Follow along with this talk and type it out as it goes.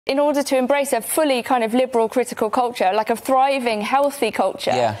in order to embrace a fully kind of liberal critical culture, like a thriving, healthy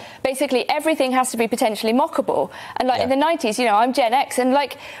culture, basically everything has to be potentially mockable. And like in the 90s, you know, I'm Gen X, and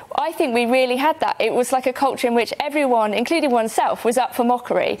like I think we really had that. It was like a culture in which everyone, including oneself, was up for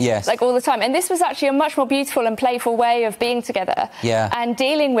mockery, like all the time. And this was actually a much more beautiful and playful way of being together and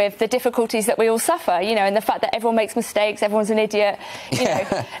dealing with the difficulties that we all suffer, you know, and the fact that everyone makes mistakes, everyone's an idiot, you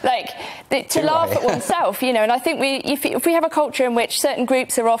know, like to laugh at oneself, you know. And I think if we have a culture in which certain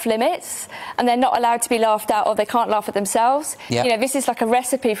groups are off limits and they're not allowed to be laughed at, or they can't laugh at themselves, you know, this is like a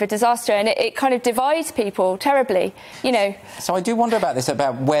recipe for disaster, and it kind of divides people terribly, you know. So I do wonder about this,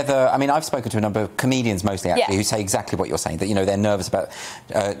 about whether, I mean, I've spoken to a number of comedians mostly, actually, who say exactly what you're saying, that, you know, they're nervous about,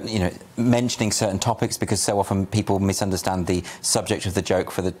 you know, mentioning certain topics because so often people misunderstand the subject of the joke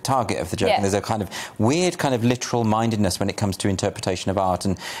for the target of the joke, and there's a kind of weird kind of literal mindedness when it comes to interpretation of art.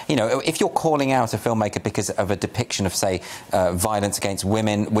 And, you know, if you're calling out a filmmaker because of a depiction of, say, violence against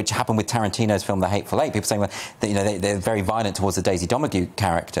women, which happened with Tarantino's film The Hateful Eight, people saying, well, that, you know, they're very violent towards the Daisy Domergue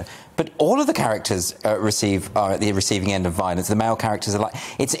character, but all of the characters are at the receiving end of violence. The male characters are like,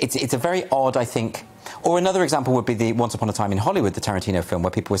 it's a very odd, I think. Or another example would be the Once Upon a Time in Hollywood, the Tarantino film,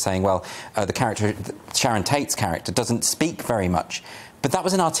 where people were saying, well, the character, Sharon Tate's character, doesn't speak very much. But that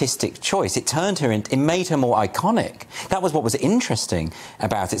was an artistic choice. It turned her it made her more iconic. That was what was interesting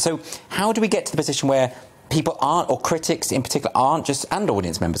about it. So how do we get to the position where people aren't, or critics in particular, aren't just, and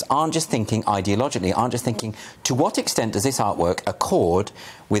audience members, aren't just thinking ideologically, aren't just thinking, to what extent does this artwork accord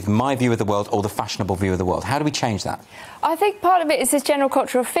with my view of the world or the fashionable view of the world? How do we change that? I think part of it is this general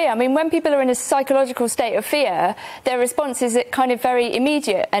culture of fear. I mean, when people are in a psychological state of fear, their response is kind of very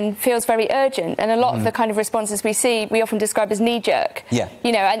immediate and feels very urgent. And a lot of the kind of responses we see, we often describe as knee-jerk.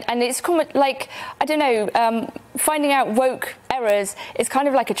 You know, and it's like, I don't know, finding out woke errors is kind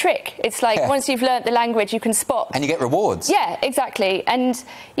of like a trick. It's like once you've learnt the language, you can spot. And you get rewards. Yeah, exactly. And,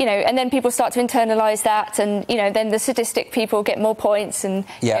 you know, and then people start to internalise that, and, you know, then the sadistic people get more points, and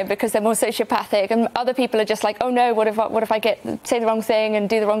you know, because they're more sociopathic, and other people are just like, oh no, what if I say the wrong thing and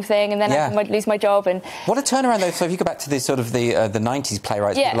do the wrong thing, and then I might lose my job. And what a turnaround, though. So if you go back to the sort of the 90s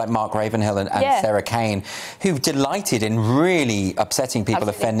playwrights, people like Mark Ravenhill and Sarah Kane, who delighted in really upsetting people,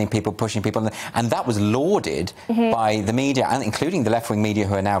 offending people, pushing people, and that was lauded by the media, and including the left-wing media,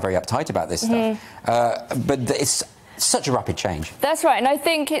 who are now very uptight about this stuff. But it's such a rapid change. That's right, and I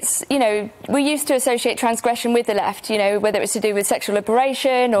think it's, you know, we used to associate transgression with the left, you know, whether it's to do with sexual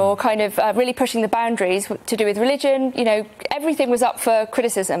liberation or kind of really pushing the boundaries to do with religion, you know, everything was up for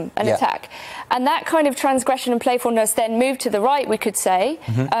criticism and attack. And that kind of transgression and playfulness then moved to the right, we could say,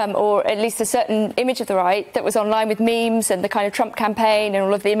 or at least a certain image of the right that was online with memes and the kind of Trump campaign and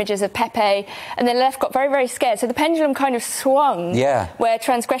all of the images of Pepe, and then the left got very, very scared. So the pendulum kind of swung where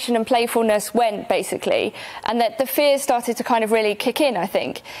transgression and playfulness went, basically, and that the fear started to kind of really kick in, I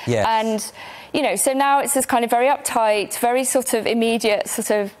think. And, you know, so now it's this kind of very uptight, very sort of immediate,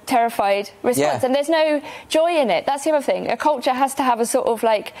 sort of terrified response. And there's no joy in it. That's the other thing. A culture has to have a sort of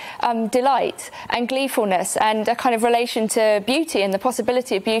like delight and gleefulness and a kind of relation to beauty and the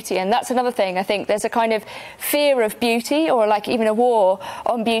possibility of beauty. And that's another thing. I think there's a kind of fear of beauty, or like even a war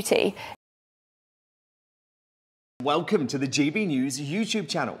on beauty. Welcome to the GB News YouTube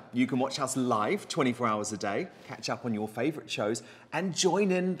channel. You can watch us live 24 hours a day, catch up on your favourite shows, and join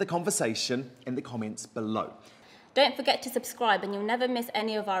in the conversation in the comments below. Don't forget to subscribe and you'll never miss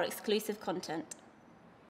any of our exclusive content.